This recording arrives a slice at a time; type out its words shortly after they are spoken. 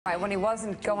Right, when he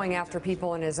wasn't going after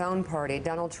people in his own party,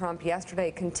 Donald Trump yesterday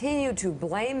continued to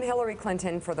blame Hillary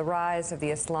Clinton for the rise of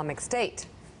the Islamic State.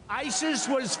 ISIS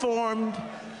was formed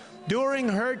during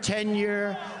her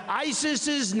tenure. ISIS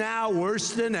is now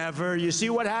worse than ever. You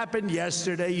see what happened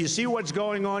yesterday. You see what's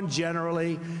going on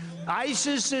generally.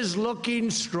 ISIS is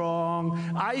looking strong.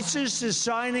 ISIS is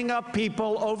signing up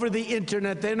people over the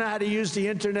internet. They know how to use the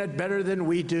internet better than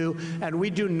we do, and we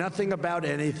do nothing about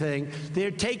anything. They're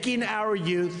taking our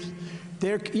youth.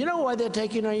 You know why they're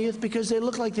taking our youth? Because they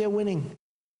look like they're winning.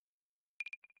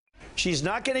 She's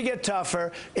not going to get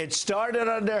tougher. It started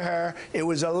under her. It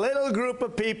was a little group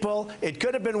of people. It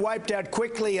could have been wiped out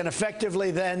quickly and effectively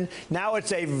then. Now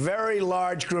it's a very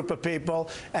large group of people,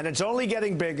 and it's only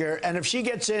getting bigger. And if she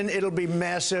gets in, it'll be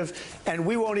massive, and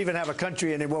we won't even have a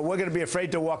country anymore. We're going to be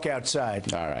afraid to walk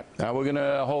outside. All right. Now we're going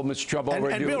to hold Mr. Trump over.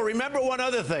 And Bill, remember one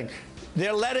other thing.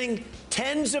 They're letting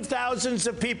tens of thousands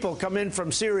of people come in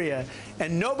from Syria,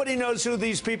 and nobody knows who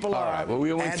these people are. All right. Well,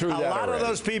 we went through that a lot already. of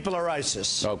those people are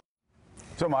ISIS. Okay.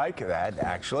 So, Mike, that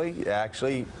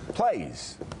actually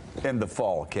plays in the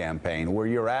fall campaign, where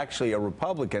you're actually a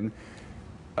Republican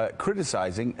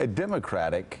criticizing a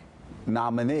Democratic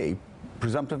nominee,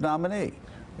 presumptive nominee.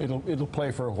 It'll play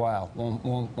for a while.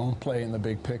 Won't play in the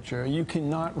big picture. You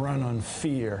cannot run on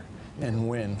fear and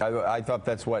win. I thought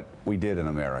that's what we did in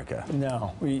America.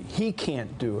 No, he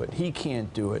can't do it. He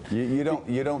can't do it. You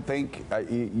don't think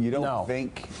No.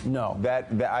 think no. that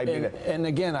I mean. And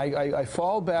again, I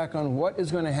fall back on what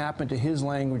is going to happen to his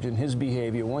language and his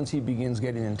behavior once he begins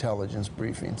getting intelligence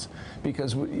briefings,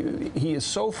 because he is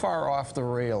so far off the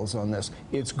rails on this.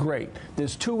 It's great.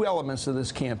 There's two elements to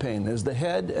this campaign. There's the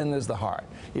head and there's the heart.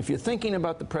 If you're thinking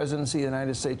about the presidency of the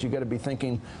United States, you've got to be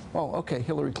thinking, oh, okay,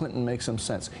 Hillary Clinton makes some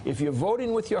sense. If you're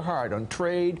voting with your heart on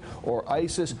trade or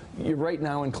ISIS, you're right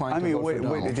now inclined to vote for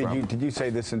Donald Trump. Did you say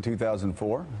this in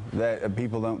 2004, that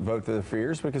people don't vote their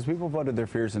fears? Because people voted their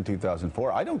fears in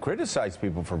 2004. I don't criticize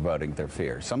people for voting their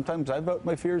fears. Sometimes I vote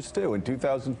my fears too. In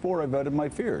 2004, I voted my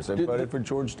fears. I voted for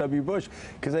George W. Bush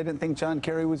because I didn't think John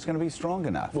Kerry was going to be strong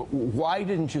enough. Why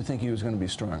didn't you think he was going to be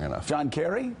strong enough? John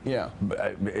Kerry? Yeah.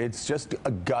 It's just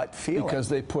a gut feeling. Because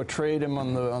they portrayed him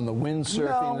on the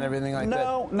windsurfing and everything like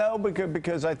that? No,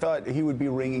 because I thought he would be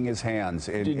wringing his hands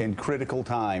in critical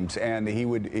times, and he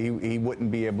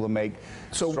wouldn't be able to make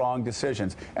strong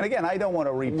decisions. And again, I don't want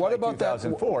to replay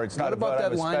 2004. It's not about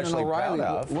that line on O'Reilly.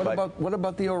 What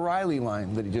about the O'Reilly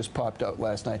line that he just popped out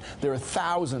last night? There are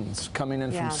thousands coming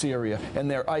in from Syria, and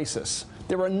they're ISIS.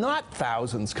 There are not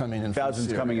thousands coming in from Syria.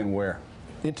 Thousands coming in where?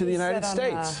 Into the United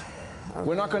States.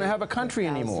 We're not going to have a country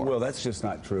anymore. Well, that's just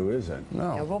not true, is it?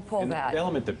 No. Yeah, we'll pull that. The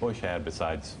element that Bush had,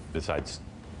 besides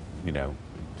you know,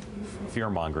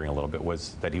 fear-mongering a little bit,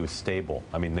 was that he was stable.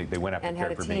 I mean, they went after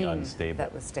Kerry for being unstable.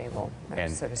 That was stable,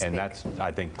 and so to speak. And that's,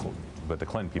 I think, what the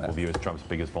Clinton people view as Trump's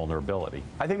biggest vulnerability.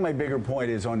 I think my bigger point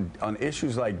is on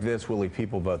issues like this, Willie,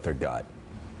 people vote their gut.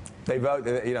 They vote,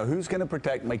 you know, who's going to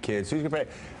protect my kids? Who's going to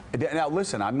protect? Now,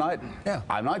 listen,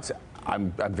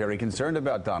 I'm very concerned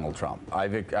about Donald Trump.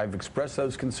 I've expressed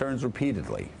those concerns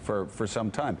repeatedly for some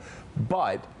time.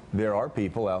 But there are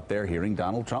people out there hearing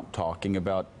Donald Trump talking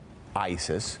about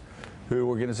ISIS who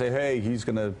are going to say, hey, he's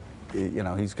going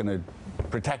to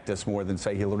protect us more than,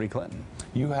 say, Hillary Clinton.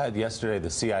 You had yesterday the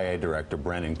CIA director,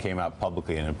 Brennan, came out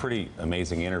publicly in a pretty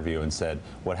amazing interview and said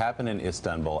what happened in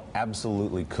Istanbul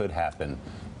absolutely could happen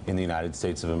in the United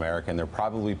States of America, and there are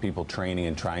probably people training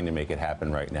and trying to make it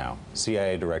happen right now.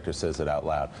 CIA director says it out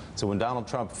loud. So when Donald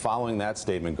Trump, following that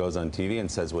statement, goes on TV and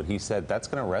says what he said, that's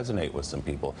going to resonate with some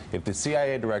people. If the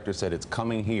CIA director said it's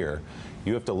coming here,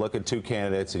 you have to look at two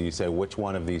candidates and you say, which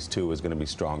one of these two is going to be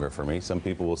stronger for me? Some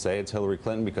people will say it's Hillary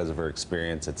Clinton because of her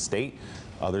experience at state.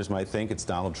 Others might think it's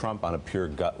Donald Trump on a pure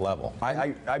gut level.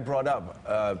 I brought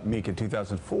up Meek in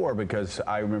 2004 because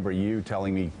I remember you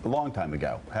telling me a long time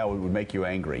ago how it would make you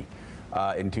angry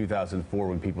in 2004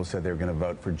 when people said they were going to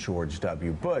vote for George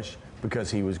W. Bush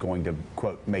because he was going to,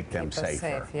 quote, make them safer.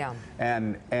 Safe, yeah.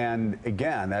 And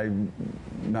again, I'm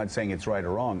not saying it's right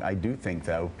or wrong. I do think,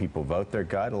 though, people vote their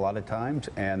gut a lot of times,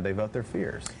 and they vote their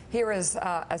fears. Here is,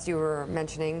 as you were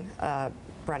mentioning,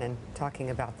 Brennan talking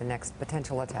about the next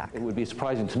potential attack. It would be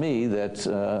surprising to me that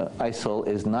ISIL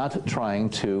is not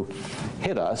trying to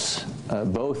hit us,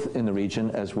 both in the region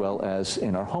as well as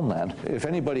in our homeland. If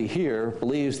anybody here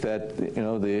believes that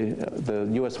the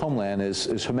U.S. homeland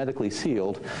is hermetically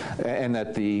sealed, and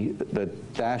that the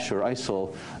Daesh or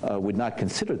ISIL would not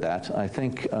consider that, I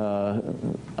think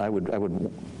I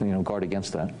would guard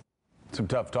against that. Some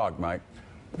tough talk, Mike.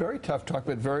 Very tough talk,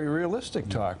 but very realistic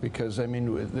talk, because, I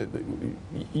mean,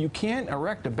 you can't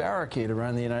erect a barricade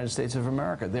around the United States of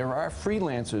America. There are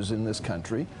freelancers in this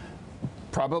country,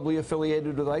 probably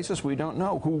affiliated with ISIS, we don't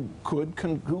know, who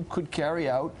could carry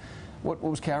out what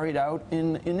was carried out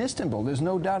in Istanbul. There's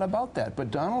no doubt about that. But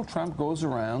Donald Trump goes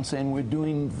around saying we're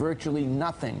doing virtually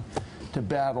nothing to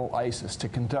battle ISIS, to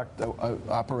conduct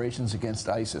operations against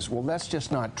ISIS. Well, that's just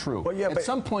not true. Well, yeah, at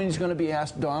some point, he's going to be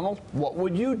asked, Donald, what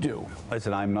would you do?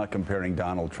 Listen, I'm not comparing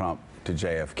Donald Trump to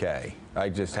JFK. I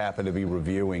just happen to be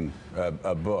reviewing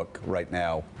a book right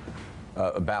now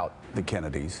about the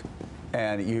Kennedys.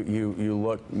 And you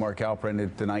look, Mark Alperin,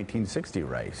 at the 1960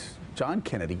 race. John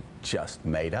Kennedy just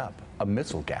made up a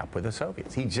missile gap with the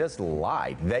Soviets. He just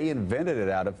lied. They invented it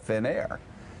out of thin air.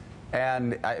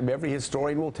 And every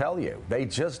historian will tell you, they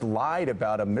just lied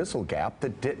about a missile gap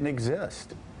that didn't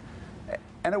exist.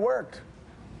 And it worked.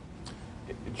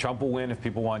 Trump will win if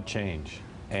people want change.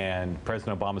 And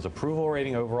President Obama's approval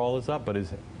rating overall is up, but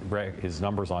his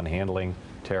numbers on handling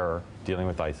terror, dealing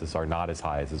with ISIS, are not as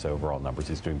high as his overall numbers.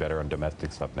 He's doing better on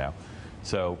domestic stuff now.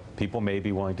 So people may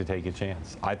be willing to take a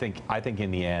chance. I think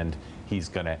in the end, he's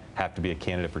going to have to be a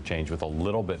candidate for change with a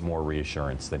little bit more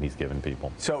reassurance than he's given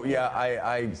people. So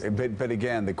yeah, but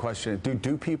again, the question: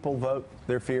 do people vote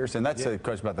their fears? And that's the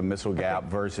question about the missile gap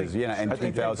versus, you know, in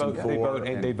 2004.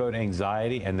 They vote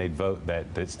anxiety, and they vote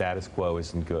that the status quo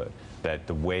isn't good. That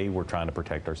the way we're trying to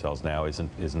protect ourselves now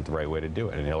isn't the right way to do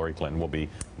it. And Hillary Clinton will be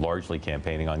largely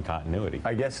campaigning on continuity.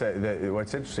 I guess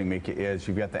what's interesting, Mickey, is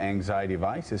you've got the anxiety of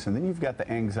ISIS, and then you've got the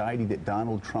anxiety that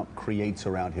Donald Trump creates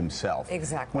around himself.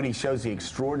 Exactly. When he shows the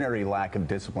extraordinary lack of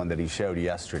discipline that he showed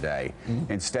yesterday,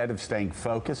 instead of staying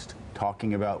focused,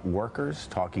 talking about workers,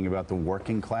 talking about the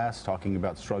working class, talking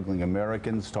about struggling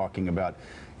Americans, talking about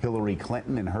Hillary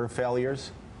Clinton and her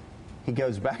failures, he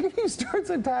goes back and he starts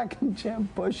attacking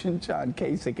Jeb Bush and John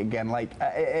Kasich again. Like,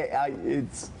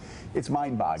 it's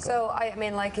mind-boggling. So, I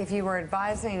mean, like, if you were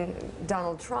advising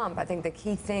Donald Trump, I think the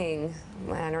key thing,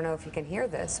 I don't know if you can hear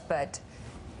this, but,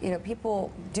 you know,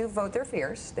 people do vote their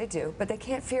fears. They do. But they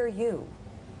can't fear you.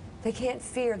 They can't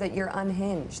fear that you're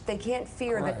unhinged. They can't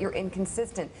fear that you're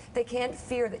inconsistent. They can't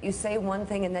fear that you say one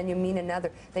thing and then you mean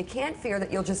another. They can't fear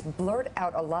that you'll just blurt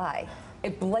out a lie. A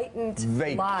blatant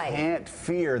lie. They can't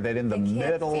fear that in the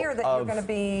middle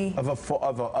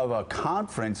of a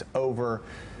conference over,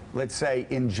 let's say,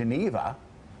 in Geneva,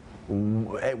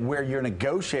 where you're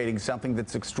negotiating something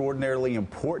that's extraordinarily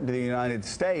important to the United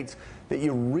States, that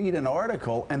you read an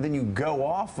article and then you go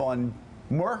off on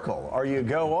Merkel, or you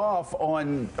go off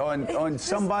on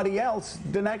somebody else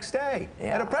the next day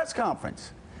at a press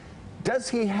conference. Does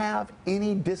he have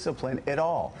any discipline at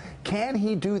all? Can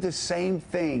he do the same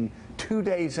thing 2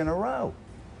 days in a row?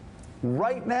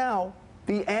 Right now,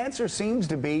 the answer seems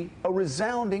to be a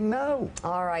resounding no.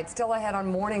 All right, still ahead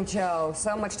on Morning Joe.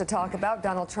 So much to talk about.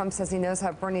 Donald Trump says he knows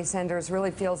how Bernie Sanders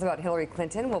really feels about Hillary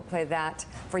Clinton. We'll play that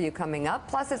for you coming up.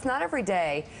 Plus, it's not every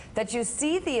day that you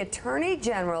see the Attorney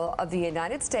General of the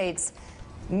United States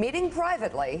meeting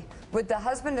privately with the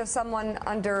husband of someone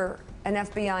under an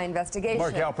FBI investigation.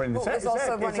 Mark Alperin, who is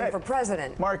also running for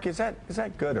president. Mark, is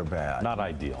that good or bad? Not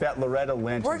ideal. That Loretta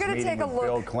Lynch is meeting with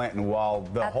Bill Clinton while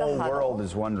the whole world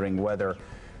is wondering whether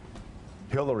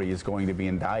Hillary is going to be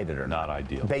indicted or not. Not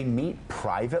ideal. They meet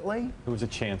privately? It was a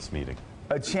chance meeting.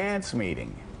 A chance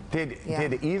meeting. Did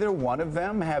either one of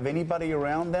them have anybody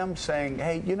around them saying,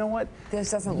 hey, you know what?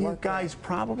 This doesn't look You guys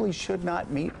probably should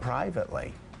not meet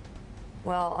privately.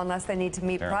 Well, unless they need to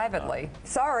meet privately.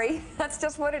 Sorry, that's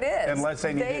just what it is. Unless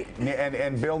they need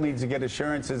and Bill needs to get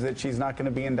assurances that she's not going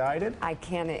to be indicted? I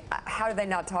can't. How do they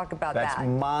not talk about that? That's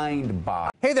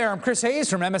mind-boggling. Hey there, I'm Chris Hayes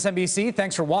from MSNBC.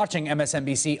 Thanks for watching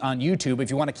MSNBC on YouTube.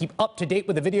 If you want to keep up to date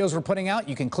with the videos we're putting out,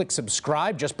 you can click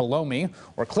subscribe just below me,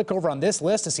 or click over on this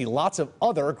list to see lots of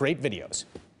other great videos.